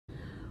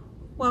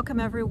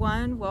Welcome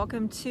everyone,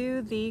 welcome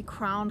to The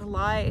Crowned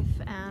Life,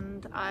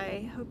 and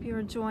I hope you're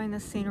enjoying the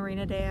scenery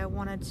today. I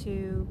wanted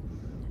to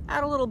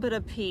add a little bit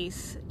of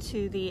peace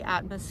to the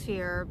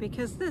atmosphere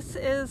because this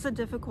is a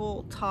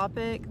difficult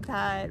topic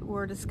that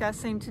we're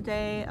discussing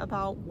today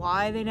about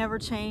why they never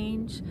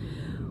change,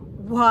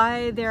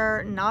 why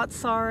they're not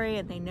sorry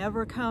and they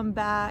never come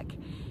back.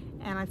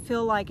 And I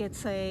feel like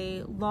it's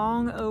a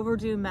long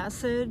overdue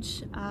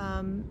message,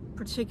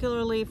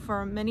 particularly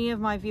for many of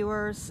my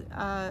viewers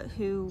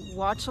who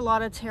watch a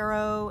lot of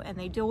tarot and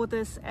they deal with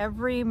this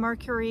every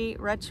Mercury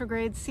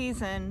retrograde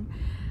season.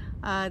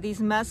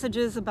 These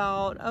messages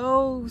about,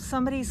 oh,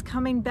 somebody's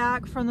coming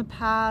back from the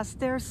past,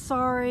 they're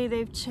sorry,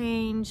 they've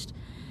changed.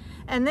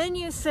 And then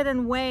you sit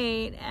and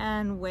wait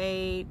and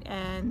wait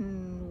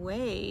and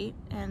wait,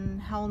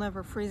 and hell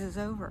never freezes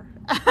over.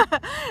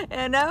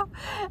 You know?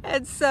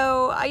 And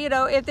so,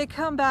 if they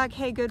come back,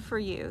 hey, good for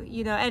you,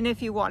 and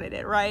if you wanted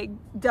it, right?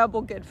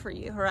 Double good for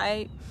you,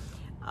 right?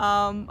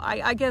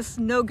 I guess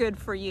no good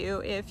for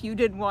you if you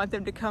didn't want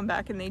them to come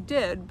back and they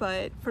did.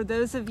 But for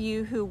those of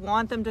you who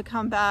want them to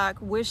come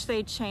back, wish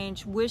they'd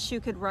change, wish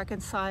you could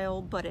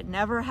reconcile, but it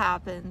never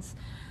happens,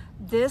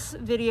 this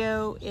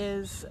video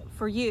is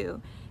for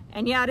you.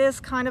 And yeah, it is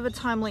kind of a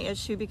timely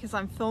issue because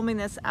I'm filming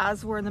this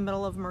as we're in the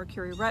middle of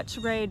Mercury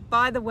retrograde.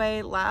 By the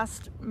way,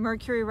 last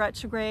Mercury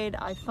retrograde,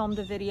 I filmed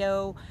a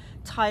video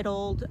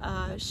titled,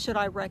 Should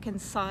I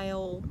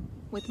Reconcile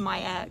with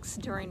My Ex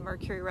during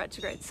Mercury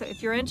retrograde? So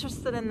if you're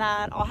interested in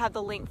that, I'll have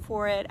the link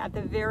for it at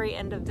the very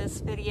end of this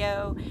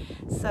video.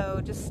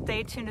 So just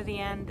stay tuned to the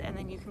end and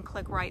then you can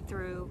click right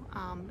through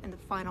in the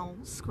final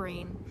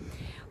screen.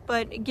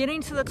 But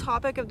getting to the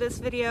topic of this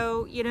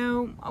video,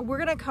 we're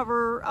going to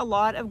cover a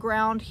lot of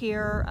ground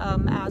here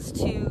as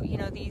to,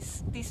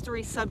 these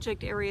three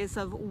subject areas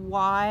of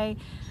why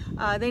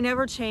they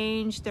never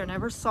change, they're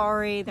never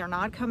sorry, they're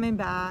not coming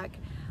back.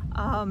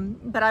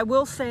 But I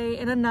will say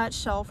in a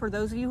nutshell, for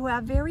those of you who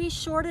have very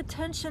short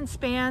attention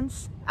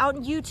spans out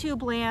in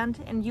YouTube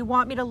land and you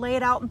want me to lay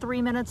it out in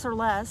 3 minutes or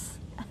less,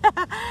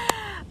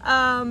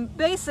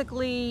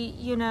 basically,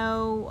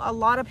 a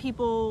lot of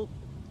people,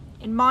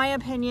 in my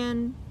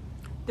opinion,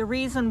 the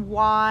reason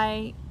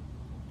why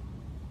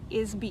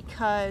is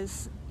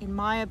because, in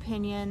my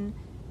opinion,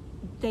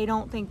 they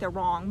don't think they're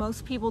wrong.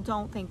 Most people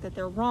don't think that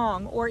they're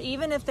wrong, or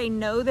even if they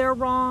know they're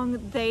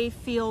wrong, they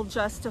feel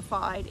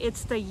justified.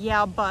 It's the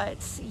yeah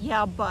buts,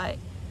 yeah but.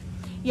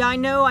 Yeah, I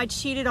know I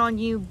cheated on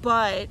you,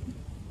 but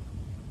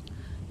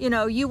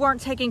you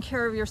weren't taking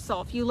care of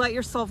yourself. You let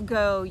yourself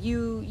go.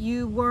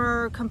 You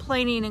were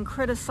complaining and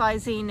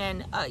criticizing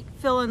and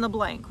fill in the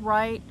blank,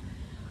 right?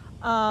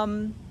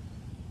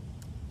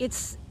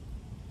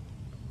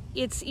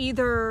 It's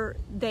either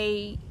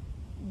they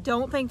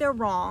don't think they're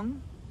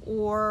wrong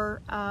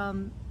or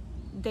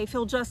they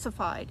feel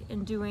justified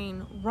in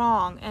doing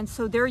wrong. And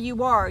so there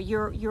you are,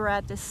 you're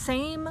at the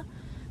same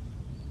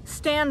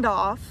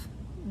standoff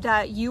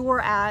that you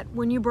were at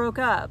when you broke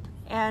up.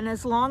 And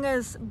as long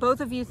as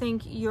both of you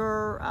think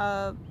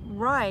you're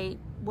right,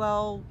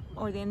 well,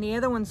 and the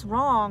other one's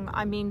wrong,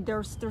 I mean,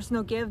 there's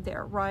no give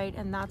there, right?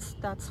 And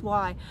that's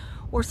why.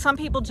 Or some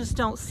people just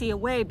don't see a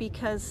way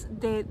because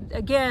they,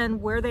 again,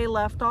 where they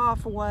left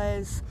off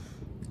was,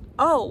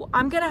 oh,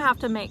 I'm gonna have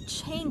to make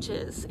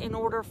changes in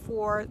order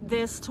for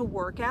this to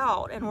work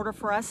out, in order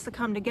for us to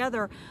come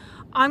together.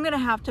 I'm gonna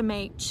have to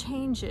make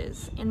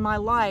changes in my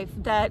life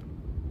that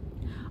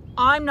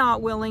I'm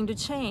not willing to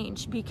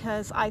change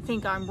because I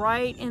think I'm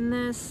right in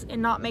this,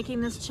 in not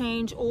making this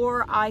change,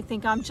 or I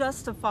think I'm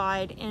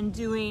justified in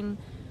doing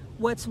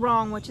what's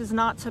wrong, which is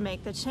not to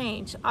make the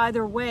change.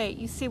 Either way,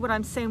 you see what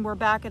I'm saying? We're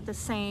back at the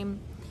same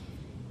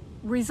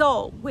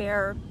result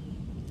where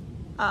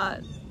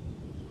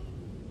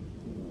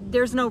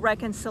there's no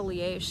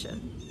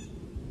reconciliation.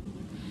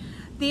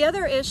 The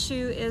other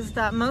issue is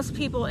that most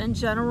people in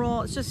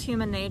general, it's just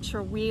human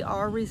nature, we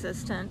are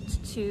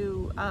resistant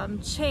to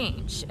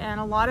change. And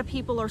a lot of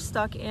people are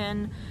stuck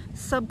in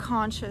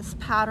subconscious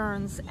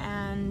patterns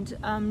and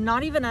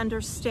not even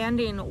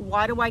understanding,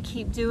 why do I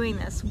keep doing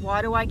this?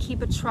 Why do I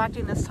keep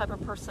attracting this type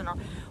of person? Or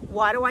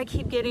why do I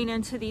keep getting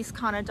into these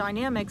kind of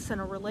dynamics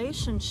in a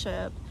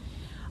relationship?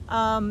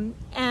 And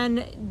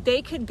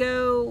they could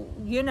go,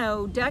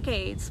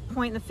 decades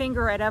pointing the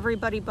finger at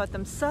everybody but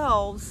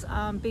themselves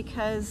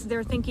because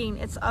they're thinking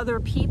it's other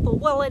people.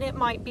 Well, and it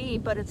might be,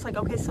 but it's like,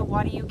 okay, so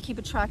why do you keep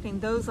attracting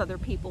those other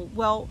people?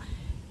 Well,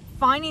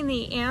 finding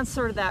the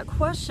answer to that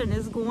question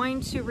is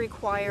going to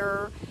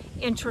require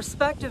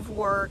introspective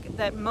work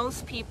that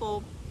most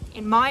people,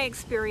 in my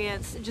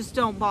experience, just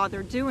don't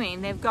bother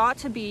doing. They've got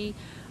to be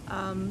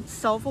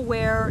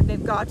self-aware,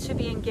 they've got to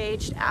be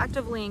engaged,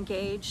 actively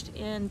engaged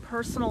in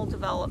personal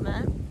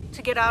development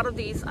to get out of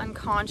these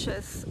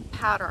unconscious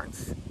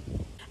patterns.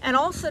 And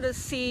also to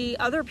see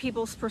other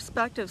people's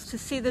perspectives, to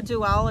see the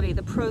duality,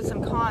 the pros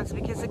and cons,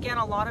 because again,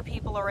 a lot of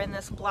people are in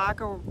this black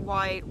or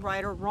white,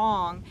 right or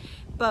wrong.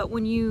 But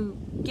when you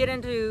get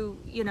into,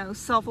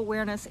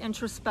 self-awareness,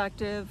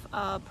 introspective,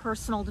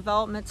 personal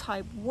development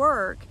type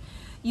work,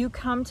 you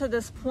come to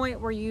this point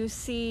where you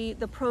see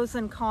the pros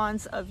and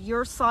cons of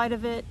your side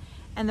of it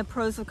and the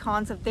pros and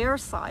cons of their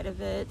side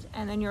of it,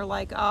 and then you're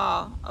like,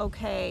 ah,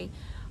 okay,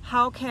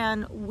 how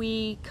can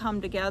we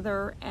come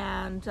together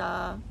and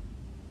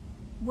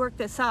work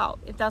this out,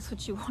 if that's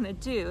what you want to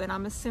do? And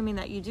I'm assuming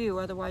that you do,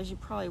 otherwise you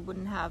probably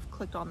wouldn't have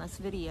clicked on this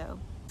video.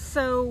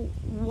 So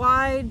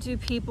why do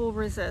people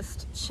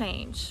resist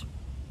change?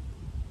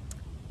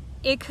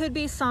 It could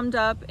be summed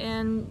up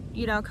in,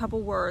 a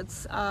couple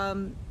words.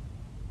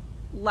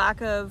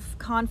 Lack of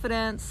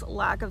confidence,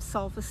 lack of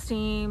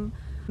self-esteem.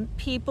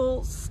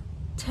 People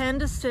tend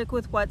to stick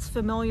with what's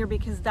familiar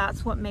because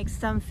that's what makes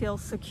them feel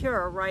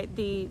secure, right?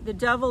 The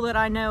devil that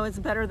I know is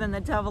better than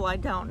the devil I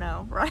don't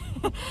know, right?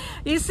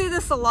 You see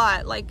this a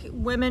lot, like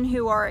women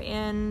who are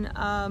in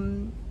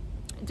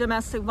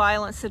domestic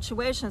violence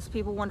situations.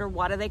 People wonder,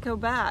 why do they go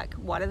back?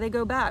 Why do they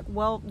go back?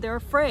 Well, they're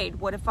afraid.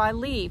 What if I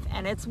leave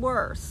and it's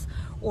worse?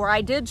 Or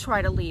I did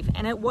try to leave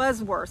and it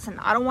was worse, and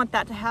I don't want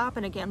that to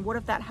happen again. What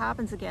if that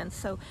happens again?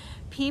 So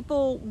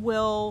people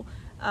will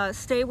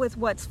stay with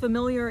what's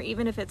familiar,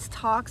 even if it's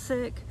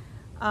toxic,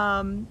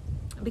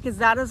 because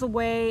that is a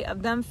way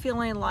of them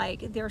feeling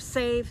like they're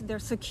safe, they're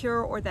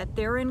secure, or that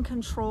they're in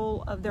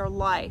control of their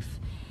life.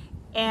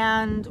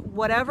 And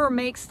whatever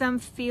makes them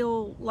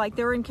feel like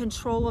they're in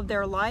control of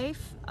their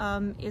life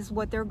is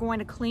what they're going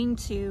to cling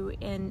to.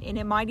 And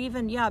it might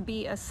even,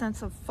 be a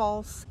sense of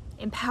false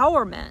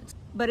empowerment,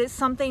 but it's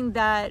something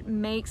that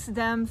makes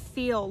them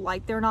feel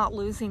like they're not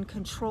losing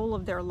control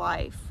of their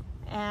life.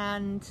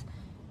 And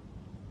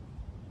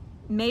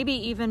maybe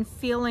even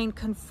feeling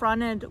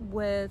confronted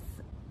with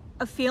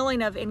a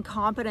feeling of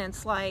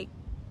incompetence, like,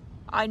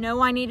 I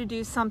know I need to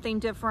do something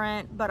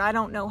different, but I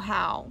don't know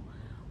how.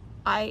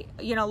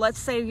 Let's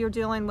say you're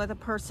dealing with a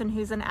person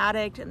who's an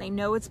addict and they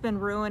know it's been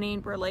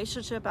ruining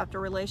relationship after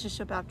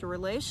relationship after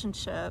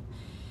relationship,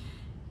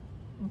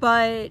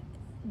 but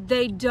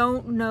they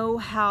don't know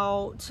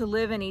how to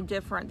live any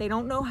different. They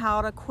don't know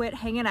how to quit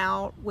hanging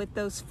out with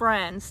those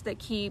friends that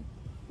keep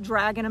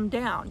dragging them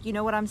down. You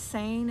know what I'm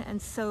saying?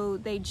 And so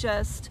they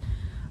just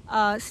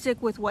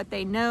stick with what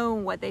they know,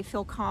 what they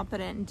feel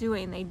confident in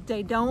doing.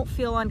 They don't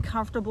feel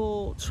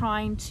uncomfortable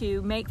trying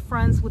to make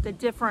friends with a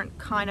different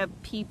kind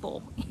of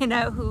people,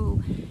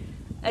 who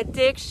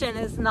addiction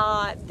is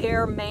not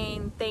their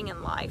main thing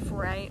in life,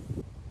 right?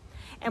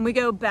 And we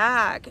go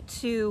back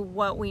to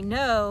what we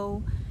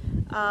know,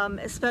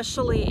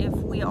 especially if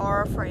we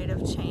are afraid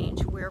of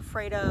change. We're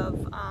afraid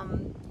of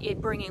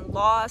it bringing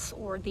loss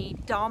or the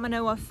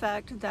domino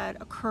effect that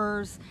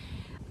occurs.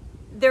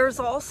 There's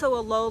also a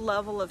low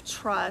level of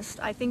trust,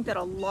 I think, that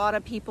a lot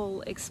of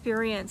people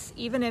experience,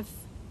 even if,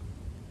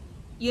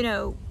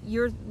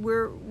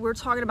 we're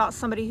talking about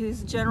somebody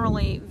who's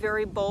generally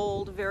very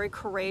bold, very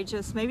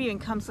courageous, maybe even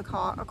comes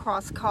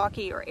across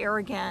cocky or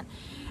arrogant.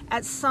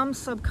 At some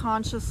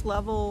subconscious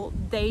level,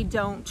 they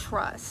don't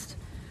trust.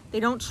 They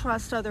don't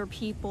trust other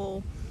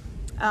people,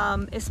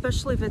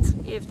 especially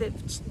if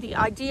the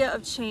idea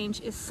of change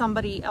is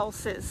somebody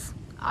else's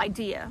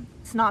idea.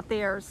 It's not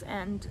theirs.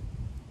 And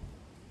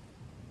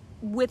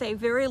with a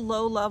very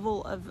low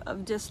level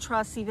of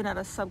distrust, even at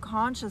a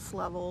subconscious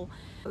level,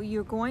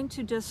 you're going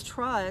to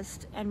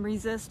distrust and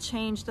resist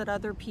change that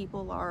other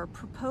people are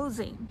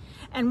proposing.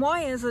 And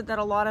why is it that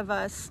a lot of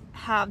us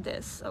have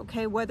this,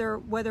 okay? Whether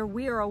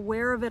we are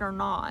aware of it or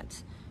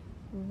not,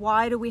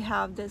 why do we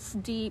have this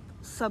deep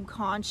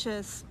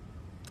subconscious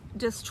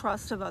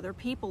distrust of other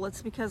people?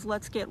 It's because,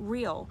 let's get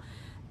real,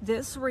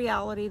 this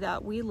reality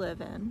that we live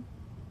in,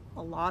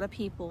 a lot of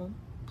people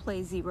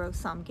play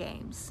zero-sum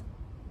games,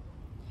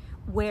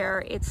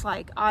 where it's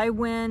like, I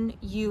win,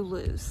 you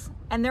lose.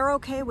 And they're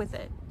okay with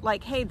it.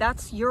 Like, hey,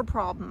 that's your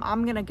problem.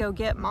 I'm gonna go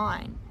get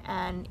mine.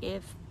 And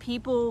if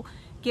people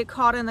get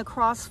caught in the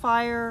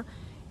crossfire,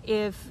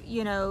 if,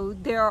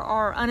 there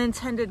are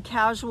unintended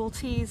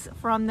casualties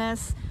from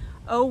this,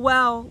 oh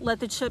well, let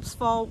the chips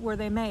fall where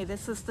they may.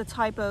 This is the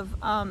type of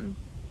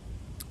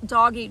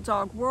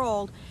dog-eat-dog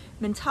world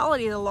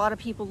mentality that a lot of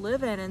people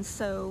live in. And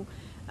so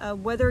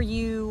whether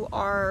you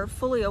are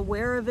fully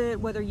aware of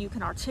it, whether you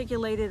can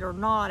articulate it or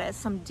not, at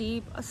some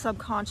deep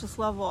subconscious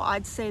level,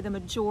 I'd say the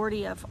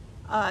majority of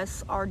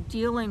us are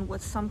dealing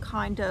with some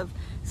kind of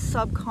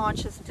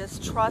subconscious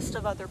distrust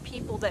of other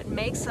people that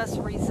makes us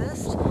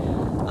resist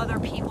other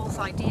people's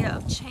idea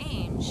of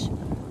change,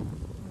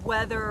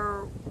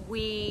 whether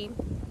we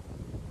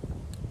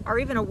are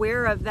even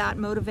aware of that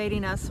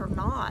motivating us or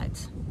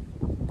not.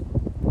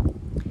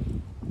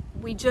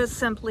 We just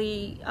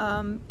simply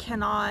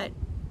cannot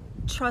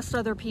trust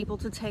other people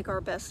to take our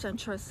best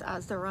interests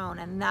as their own,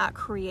 and that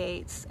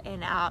creates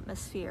an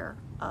atmosphere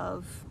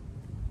of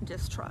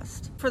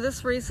distrust. For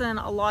this reason,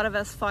 a lot of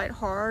us fight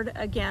hard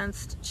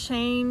against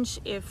change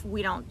if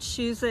we don't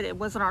choose it, it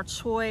wasn't our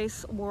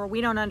choice, or we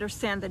don't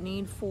understand the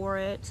need for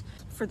it.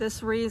 For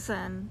this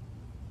reason,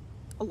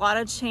 a lot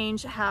of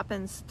change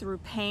happens through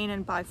pain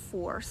and by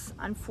force.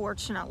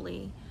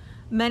 Unfortunately,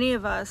 many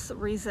of us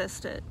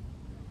resist it,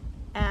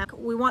 and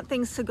we want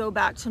things to go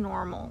back to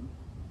normal,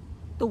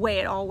 the way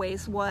it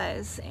always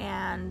was.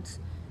 And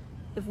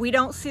If we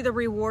don't see the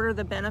reward or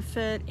the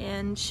benefit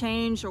in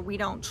change, or we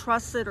don't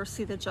trust it or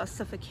see the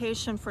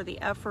justification for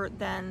the effort,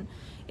 then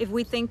if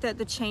we think that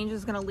the change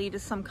is going to lead to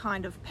some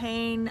kind of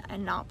pain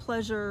and not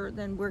pleasure,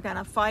 then we're going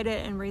to fight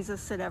it and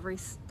resist it every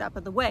step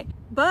of the way.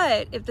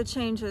 But if the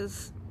change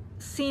is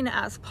seen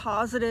as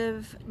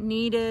positive,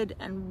 needed,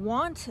 and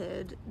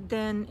wanted,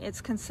 then it's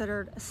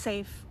considered a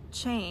safe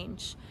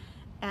change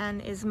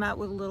and is met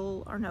with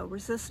little or no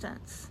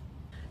resistance.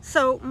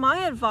 So my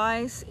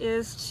advice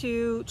is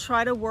to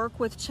try to work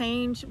with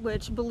change,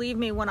 which, believe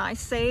me, when I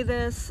say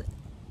this,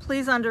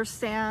 please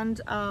understand,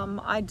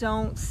 I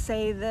don't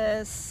say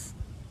this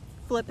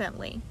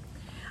flippantly.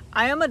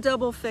 I am a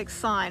double fixed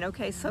sign.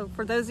 Okay, so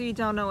for those of you who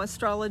don't know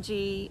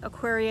astrology,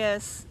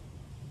 Aquarius,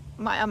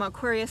 I'm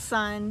Aquarius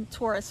sun,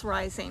 Taurus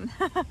rising.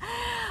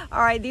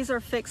 All right, these are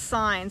fixed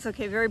signs,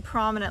 okay, very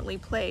prominently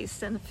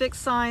placed. And the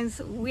fixed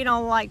signs, we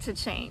don't like to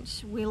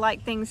change. We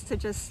like things to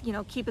just,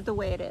 keep it the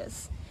way it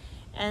is.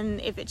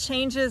 And if it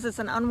changes, it's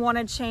an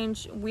unwanted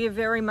change, we are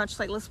very much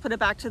like, let's put it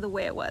back to the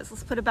way it was.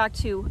 Let's put it back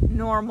to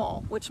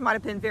normal, which might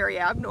have been very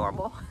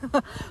abnormal.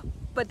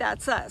 But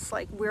that's us.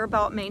 Like, we're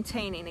about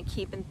maintaining and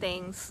keeping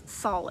things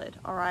solid,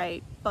 all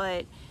right?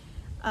 But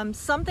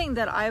something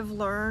that I've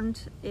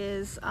learned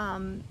is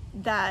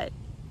that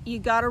you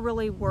got to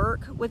really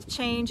work with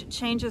change.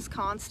 Change is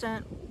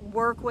constant.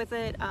 Work with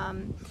it.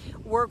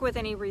 Work with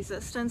any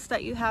resistance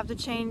that you have to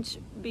change,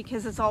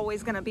 because it's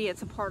always going to be,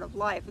 it's a part of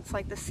life. It's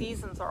like the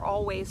seasons are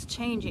always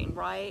changing,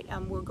 right?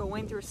 And we're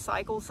going through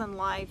cycles in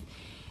life.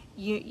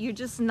 You're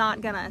just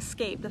not going to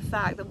escape the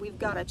fact that we've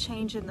got to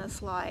change in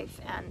this life.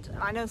 And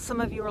I know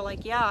some of you are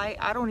like, yeah,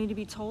 I don't need to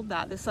be told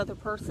that. This other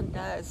person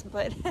does.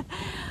 But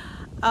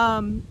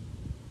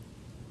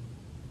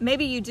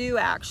maybe you do,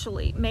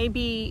 actually.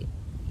 Maybe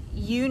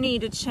you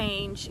need to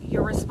change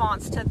your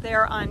response to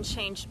their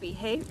unchanged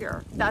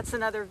behavior. That's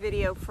another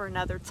video for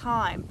another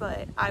time,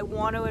 but I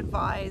want to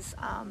advise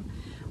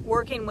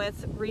working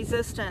with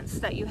resistance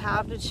that you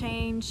have to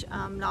change,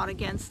 not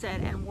against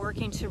it, and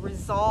working to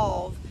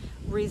resolve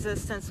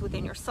resistance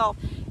within yourself.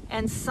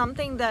 And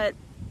something that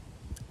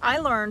I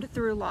learned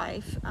through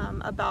life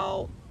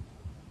about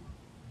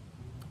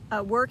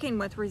working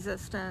with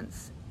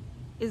resistance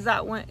is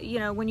that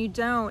when you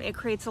don't, it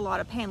creates a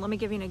lot of pain. Let me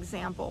give you an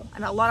example,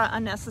 and a lot of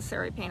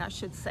unnecessary pain, I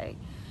should say.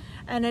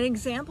 And an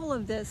example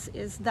of this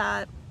is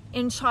that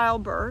in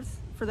childbirth,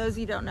 for those of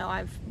you who don't know,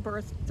 I've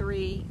birthed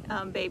 3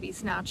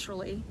 babies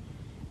naturally.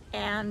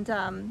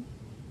 And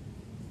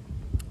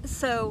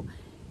so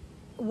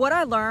what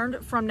I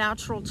learned from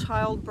natural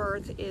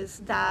childbirth is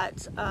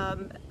that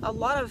a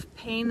lot of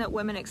pain that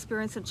women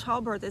experience in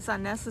childbirth is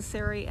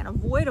unnecessary and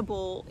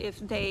avoidable if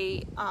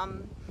they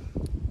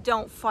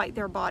don't fight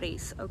their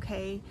bodies,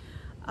 okay?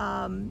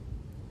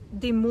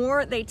 The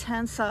more they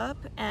tense up,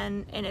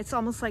 and it's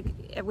almost like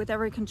with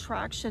every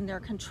contraction, they're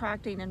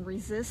contracting and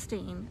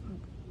resisting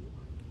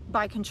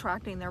by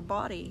contracting their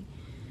body.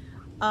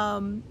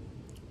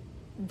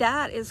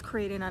 That is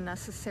creating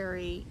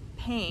unnecessary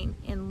pain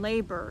in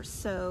labor.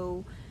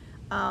 So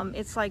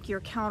it's like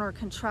you're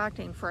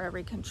counter-contracting for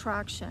every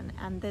contraction,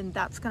 and then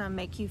that's going to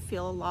make you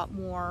feel a lot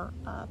more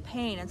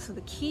pain. And so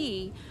the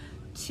key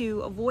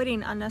to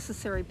avoiding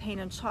unnecessary pain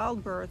in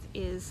childbirth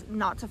is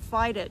not to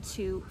fight it,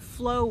 to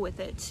flow with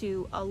it,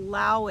 to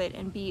allow it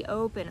and be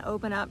open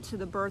up to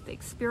the birth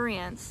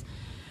experience.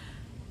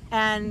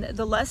 And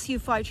the less you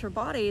fight your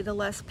body, the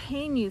less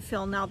pain you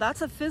feel. Now,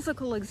 that's a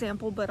physical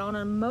example, but on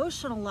an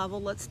emotional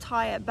level, let's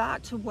tie it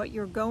back to what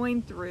you're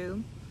going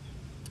through.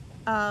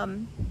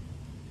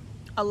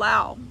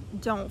 Allow,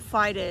 don't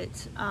fight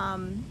it.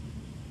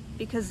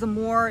 Because the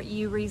more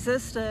you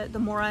resist it, the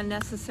more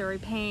unnecessary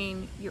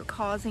pain you're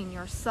causing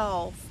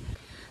yourself.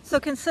 So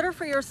consider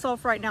for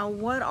yourself right now,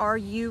 what are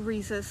you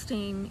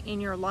resisting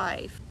in your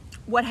life?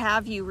 What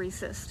have you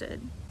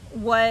resisted?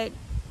 What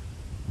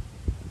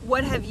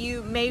have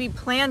you maybe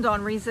planned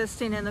on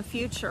resisting in the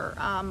future?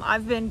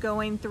 I've been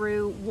going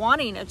through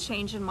wanting a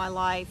change in my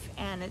life,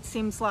 and it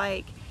seems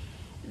like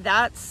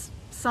that's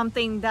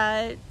something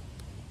that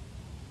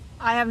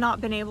I have not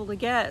been able to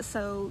get.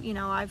 So,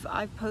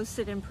 I've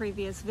posted in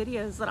previous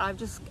videos that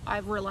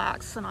I've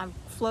relaxed and I've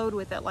flowed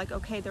with it. Like,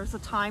 okay, there's a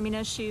timing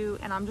issue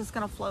and I'm just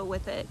gonna flow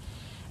with it.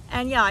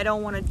 And yeah, I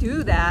don't want to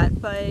do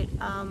that, but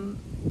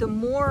the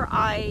more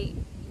I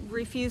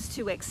refuse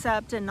to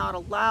accept and not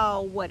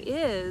allow what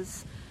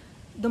is,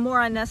 the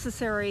more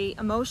unnecessary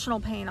emotional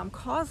pain I'm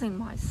causing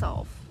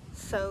myself.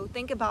 So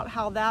think about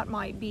how that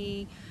might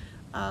be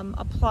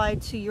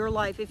applied to your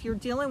life. If you're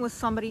dealing with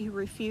somebody who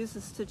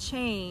refuses to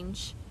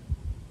change,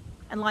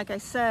 and like I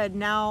said,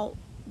 now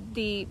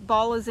the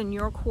ball is in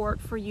your court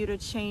for you to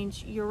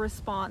change your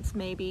response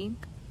maybe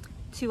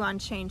to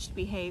unchanged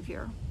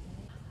behavior.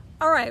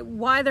 All right,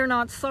 why they're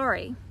not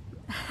sorry?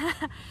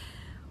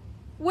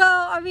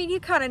 Well, I mean, you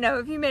kind of know.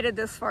 If you made it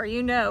this far,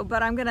 you know,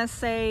 but I'm gonna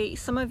say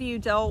some of you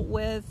dealt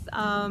with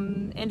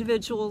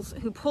individuals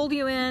who pulled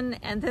you in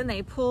and then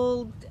they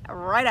pulled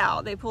right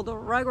out. They pulled the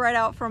rug right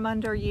out from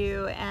under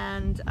you,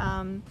 and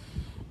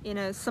You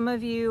know, some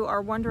of you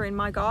are wondering,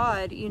 my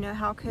God, you know,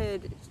 how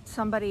could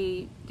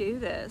somebody do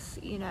this,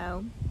 you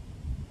know?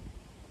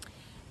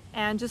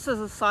 And just as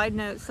a side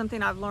note,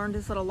 something I've learned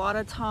is that a lot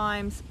of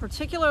times,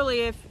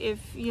 particularly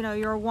if you know,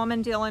 you're a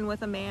woman dealing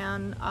with a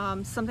man,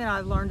 something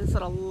I've learned is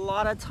that a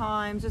lot of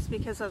times, just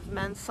because of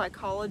men's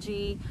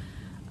psychology,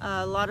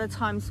 a lot of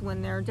times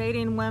when they're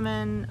dating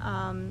women,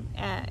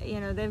 you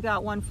know, they've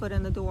got one foot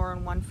in the door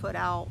and one foot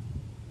out.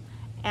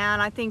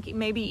 And I think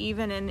maybe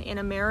even in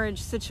a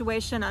marriage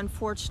situation,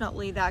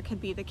 unfortunately, that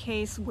could be the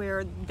case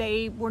where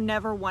they were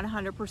never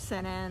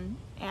 100% in.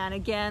 And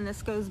again,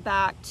 this goes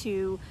back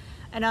to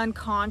an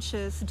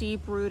unconscious,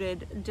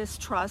 deep-rooted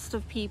distrust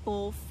of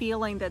people,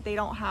 feeling that they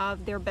don't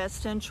have their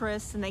best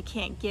interests and they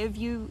can't give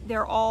you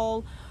their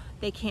all.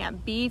 They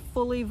can't be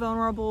fully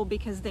vulnerable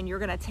because then you're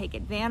going to take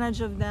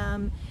advantage of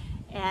them,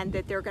 and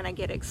that they're going to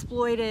get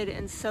exploited.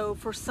 And so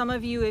for some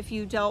of you, if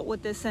you dealt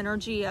with this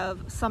energy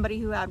of somebody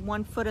who had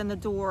one foot in the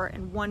door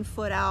and one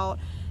foot out,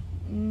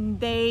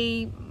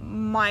 they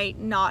might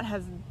not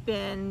have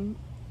been,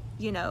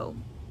 you know,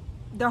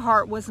 their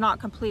heart was not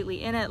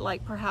completely in it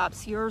like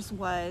perhaps yours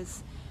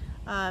was.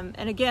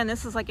 And again,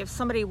 this is like if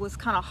somebody was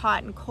kind of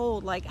hot and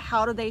cold, like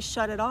how do they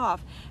shut it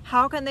off?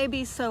 How can they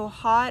be so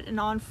hot and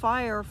on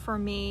fire for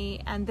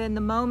me, and then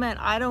the moment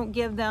I don't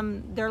give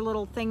them their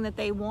little thing that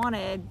they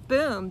wanted,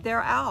 boom,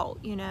 they're out,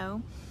 you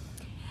know?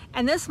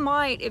 And this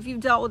might, if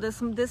you've dealt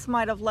with this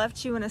might have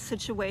left you in a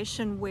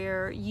situation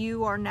where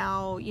you are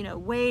now, you know,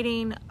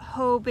 waiting,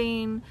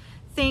 hoping,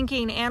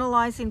 thinking,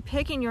 analyzing,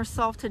 picking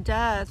yourself to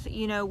death,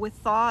 you know, with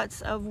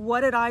thoughts of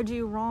what did I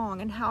do wrong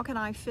and how can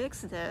I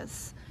fix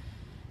this?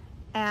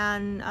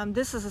 And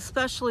this is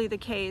especially the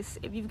case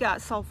if you've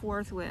got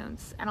self-worth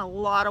wounds, and a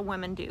lot of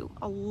women do.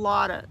 A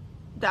lot of,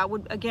 that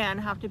would again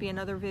have to be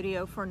another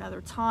video for another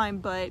time,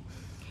 but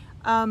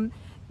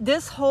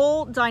this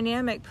whole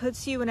dynamic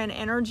puts you in an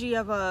energy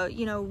of a,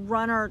 you know,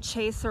 runner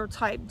chaser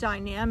type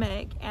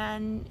dynamic,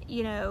 and,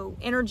 you know,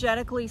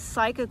 energetically,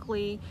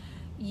 psychically,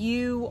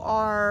 you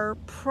are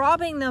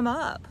propping them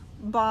up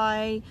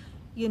by,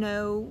 you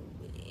know,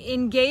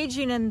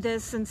 engaging in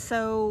this. And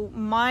so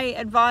my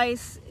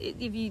advice,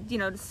 if you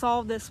know, to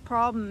solve this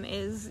problem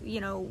is, you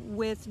know,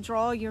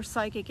 withdraw your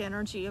psychic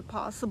energy if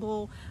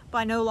possible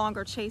by no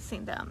longer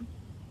chasing them.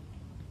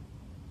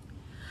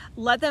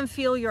 Let them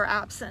feel your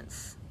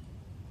absence,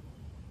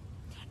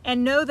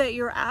 and know that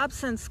your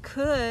absence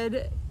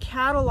could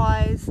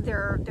catalyze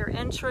their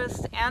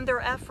interest and their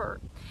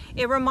effort.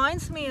 It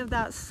reminds me of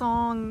that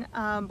song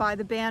by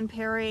the band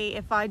Perry,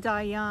 If I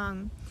Die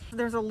Young.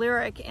 There's a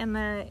lyric in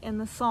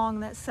the song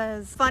that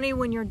says, funny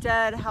when you're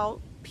dead how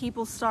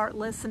people start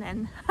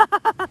listening.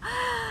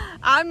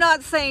 I'm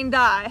not saying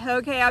die,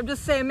 okay? I'm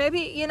just saying maybe,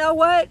 you know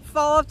what,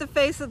 fall off the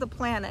face of the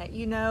planet,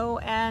 you know,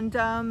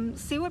 and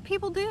see what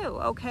people do,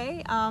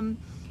 okay?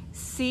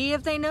 See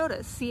if they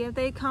notice, see if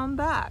they come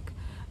back.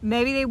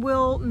 Maybe they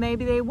will,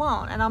 maybe they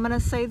won't. And I'm going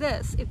to say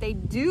this, if they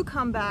do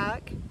come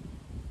back,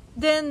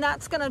 then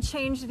that's going to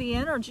change the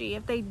energy.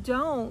 If they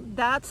don't,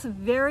 that's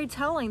very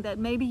telling that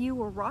maybe you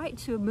were right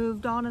to have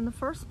moved on in the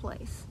first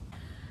place.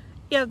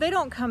 Yeah, if they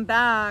don't come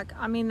back,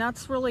 I mean,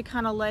 that's really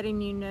kind of letting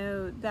you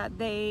know that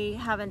they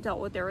haven't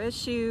dealt with their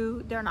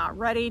issue, they're not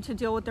ready to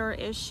deal with their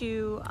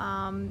issue,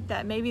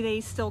 that maybe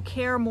they still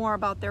care more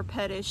about their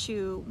pet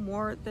issue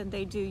more than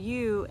they do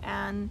you.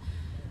 And,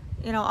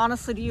 you know,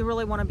 honestly, do you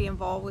really want to be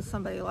involved with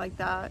somebody like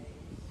that?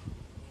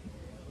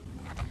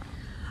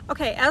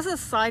 Okay, as a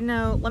side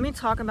note, let me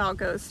talk about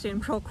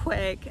ghosting real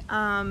quick.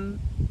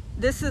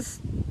 This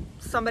is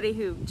somebody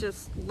who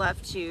just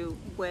left you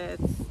with,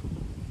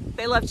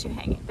 they left you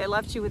hanging. They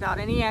left you without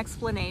any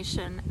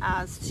explanation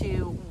as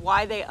to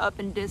why they up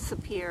and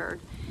disappeared.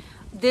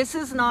 This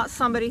is not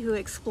somebody who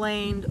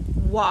explained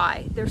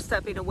why they're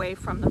stepping away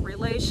from the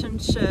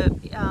relationship.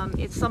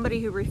 It's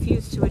somebody who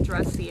refused to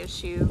address the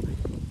issue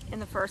in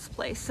the first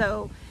place.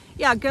 So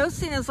yeah,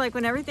 ghosting is like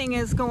when everything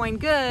is going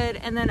good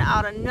and then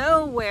out of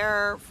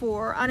nowhere,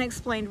 for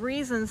unexplained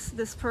reasons,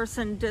 this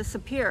person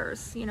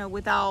disappears, you know,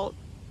 without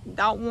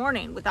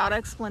warning, without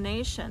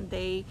explanation.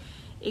 They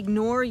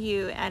ignore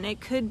you. And it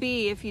could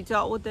be, if you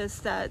dealt with this,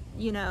 that,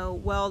 you know,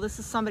 well, this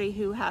is somebody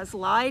who has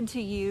lied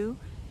to you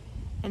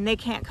and they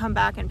can't come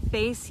back and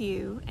face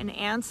you and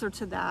answer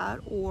to that.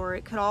 Or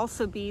it could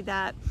also be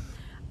that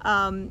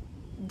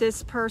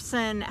this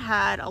person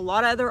had a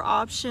lot of other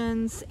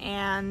options,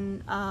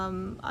 and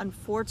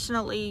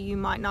unfortunately you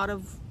might not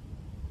have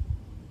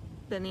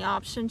been the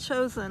option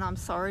chosen. I'm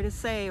sorry to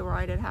say,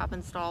 right? It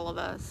happens to all of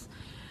us.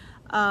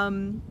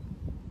 And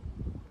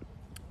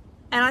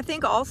I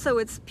think also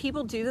it's,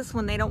 people do this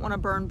when they don't want to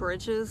burn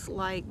bridges.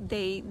 Like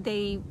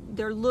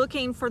they're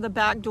looking for the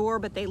back door,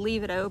 but they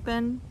leave it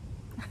open.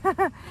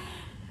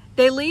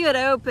 They leave it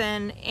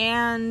open,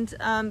 and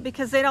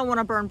because they don't want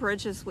to burn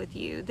bridges with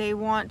you. They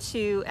want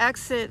to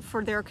exit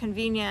for their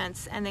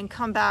convenience and then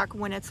come back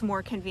when it's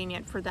more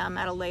convenient for them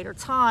at a later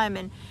time.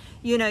 And,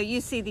 you know,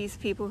 you see these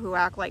people who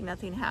act like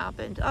nothing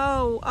happened.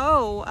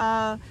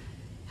 How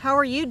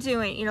are you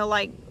doing? You know,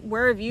 like,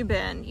 where have you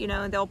been? You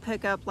know, and they'll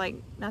pick up like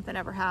nothing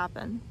ever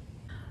happened.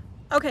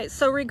 Okay,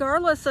 so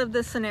regardless of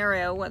the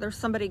scenario, whether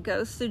somebody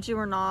ghosted you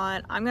or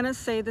not, I'm going to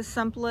say the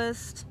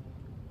simplest,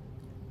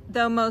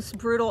 though most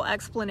brutal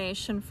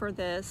explanation for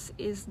this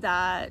is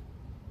that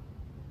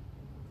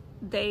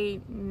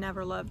they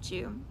never loved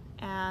you.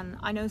 And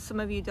I know some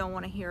of you don't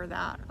want to hear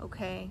that,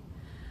 okay?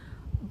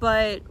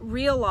 But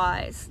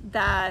realize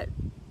that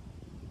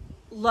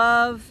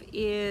love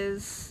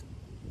is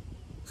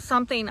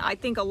something I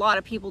think a lot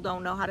of people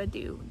don't know how to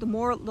do. The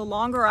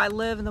longer I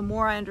live and the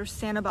more I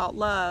understand about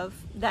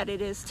love, that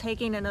it is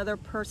taking another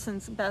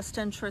person's best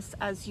interest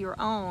as your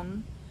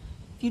own.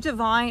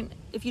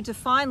 If you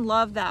define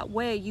love that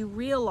way, you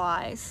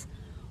realize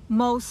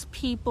most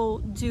people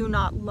do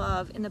not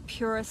love in the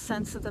purest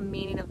sense of the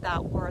meaning of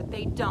that word.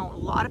 They don't. A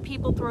lot of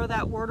people throw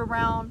that word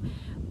around,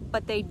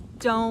 but they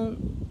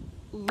don't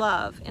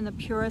love in the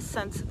purest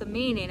sense of the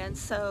meaning. And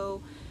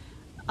so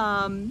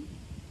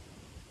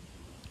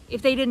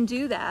if they didn't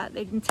do that,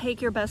 they didn't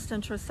take your best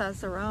interests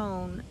as their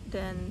own,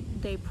 then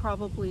they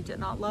probably did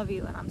not love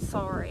you, and I'm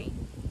sorry.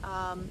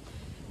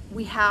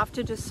 We have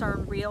to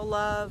discern real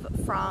love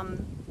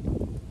from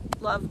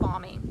love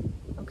bombing.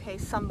 Okay,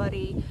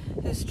 somebody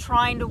who's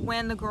trying to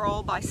win the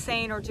girl by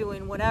saying or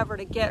doing whatever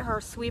to get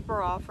her, sweep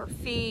her off her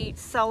feet,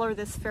 sell her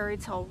this fairy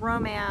tale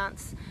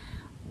romance.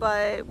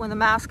 But when the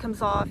mask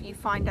comes off, you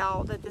find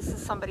out that this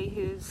is somebody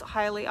who's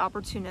highly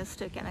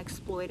opportunistic and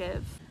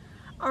exploitive.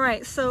 All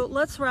right, so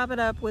let's wrap it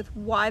up with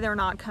why they're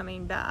not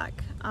coming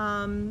back.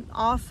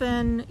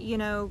 Often, you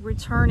know,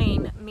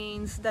 returning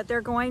means that they're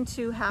going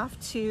to have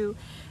to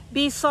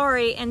be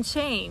sorry and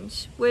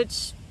change,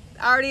 which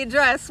I already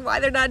addressed why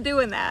they're not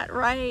doing that,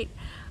 right?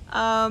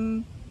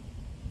 And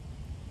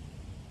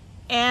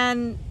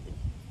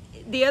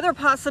the other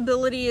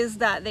possibility is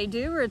that they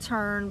do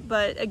return,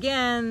 but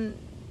again,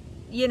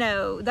 you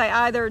know, they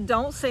either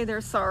don't say they're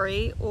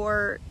sorry,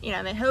 or, you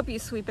know, they hope you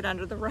sweep it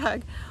under the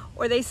rug,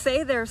 or they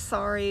say they're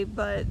sorry,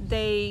 but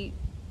they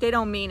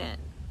don't mean it,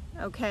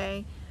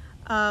 okay?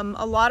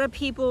 A lot of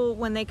people,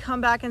 when they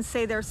come back and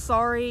say they're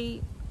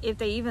sorry, if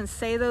they even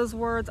say those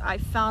words, I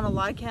found a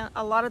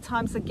lot of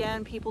times,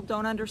 again, people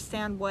don't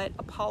understand what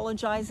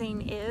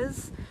apologizing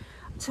is.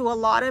 To a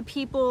lot of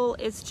people,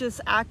 it's just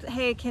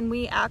hey, can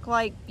we act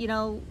like, you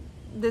know,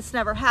 this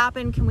never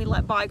happened? Can we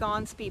let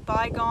bygones be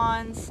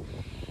bygones?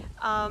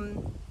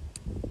 And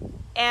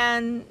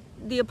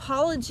the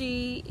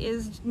apology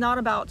is not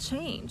about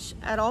change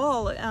at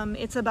all.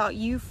 It's about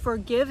you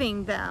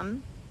forgiving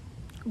them,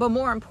 but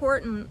more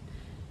important,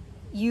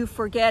 you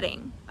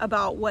forgetting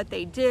about what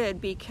they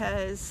did,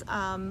 because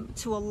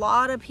to a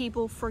lot of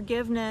people,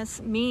 forgiveness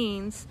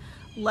means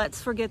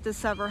let's forget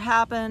this ever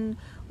happened.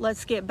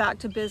 Let's get back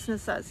to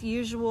business as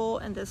usual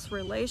in this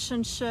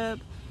relationship,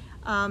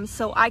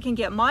 so I can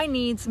get my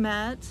needs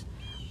met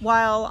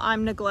while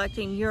I'm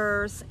neglecting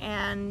yours.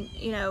 And,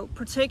 you know,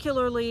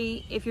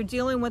 particularly if you're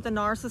dealing with a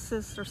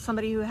narcissist or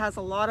somebody who has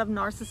a lot of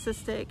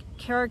narcissistic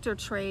character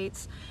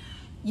traits,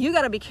 you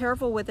got to be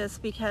careful with this,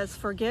 because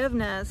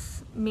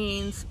forgiveness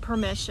means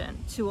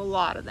permission to a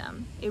lot of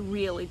them. It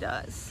really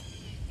does.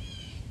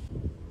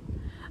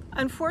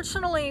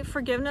 Unfortunately,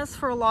 forgiveness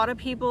for a lot of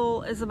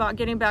people is about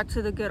getting back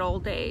to the good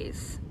old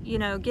days. You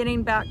know,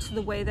 getting back to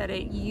the way that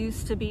it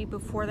used to be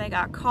before they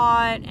got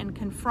caught and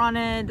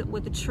confronted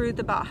with the truth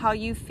about how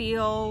you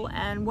feel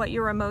and what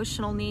your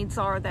emotional needs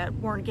are that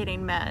weren't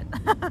getting met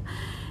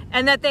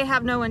and that they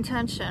have no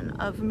intention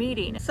of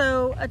meeting.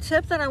 So a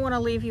tip that I want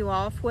to leave you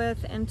off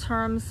with in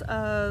terms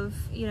of,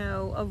 you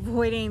know,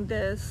 avoiding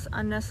this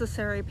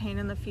unnecessary pain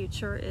in the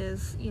future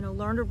is, you know,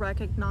 learn to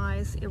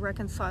recognize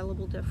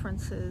irreconcilable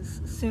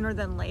differences sooner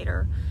than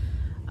later.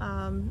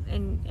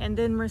 And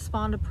then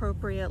respond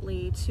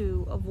appropriately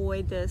to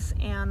avoid this.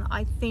 And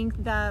I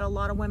think that a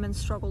lot of women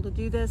struggle to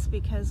do this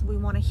because we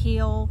want to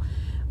heal.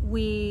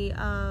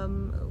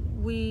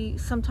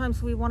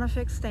 Sometimes we want to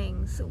fix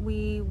things.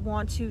 We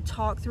want to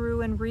talk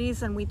through and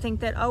reason. We think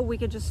that, oh, we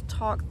could just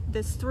talk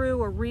this through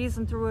or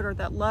reason through it, or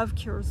that love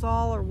cures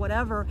all or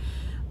whatever.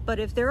 But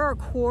if there are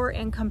core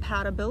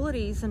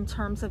incompatibilities in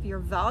terms of your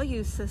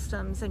value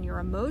systems and your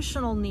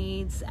emotional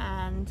needs,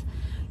 and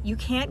you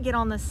can't get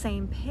on the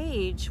same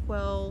page,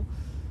 well,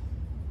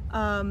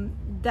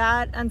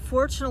 that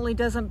unfortunately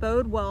doesn't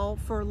bode well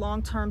for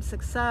long-term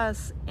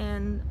success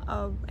and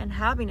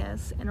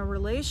happiness in a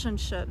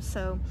relationship.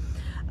 So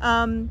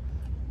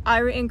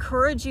I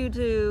encourage you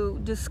to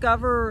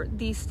discover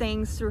these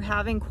things through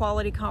having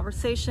quality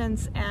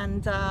conversations,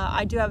 and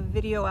I do have a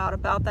video out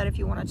about that if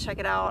you want to check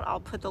it out. I'll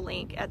put the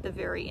link at the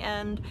very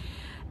end.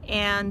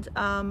 And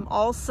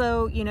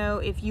also, you know,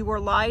 if you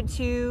were lied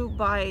to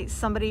by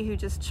somebody who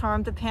just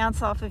charmed the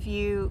pants off of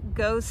you,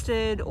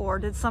 ghosted, or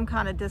did some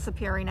kind of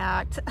disappearing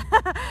act,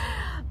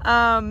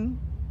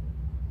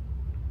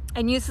 and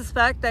you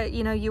suspect that,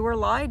 you know, you were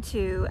lied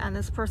to and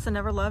this person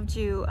never loved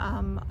you,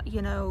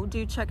 you know,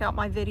 do check out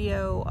my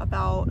video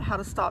about how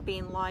to stop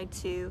being lied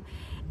to.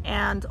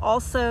 And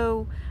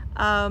also,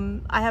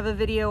 I have a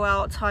video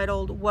out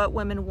titled What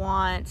Women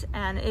Want,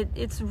 and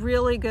it's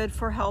really good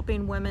for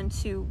helping women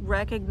to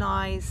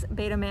recognize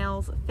beta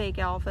males, fake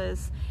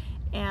alphas.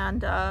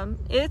 And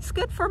it's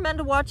good for men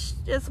to watch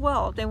as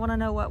well if they want to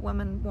know what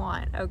women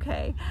want,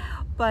 okay?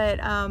 But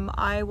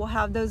I will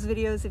have those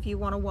videos if you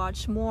want to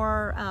watch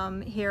more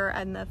here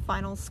on the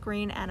final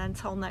screen. And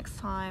until next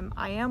time,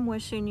 I am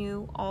wishing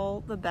you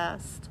all the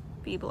best.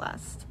 Be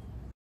blessed.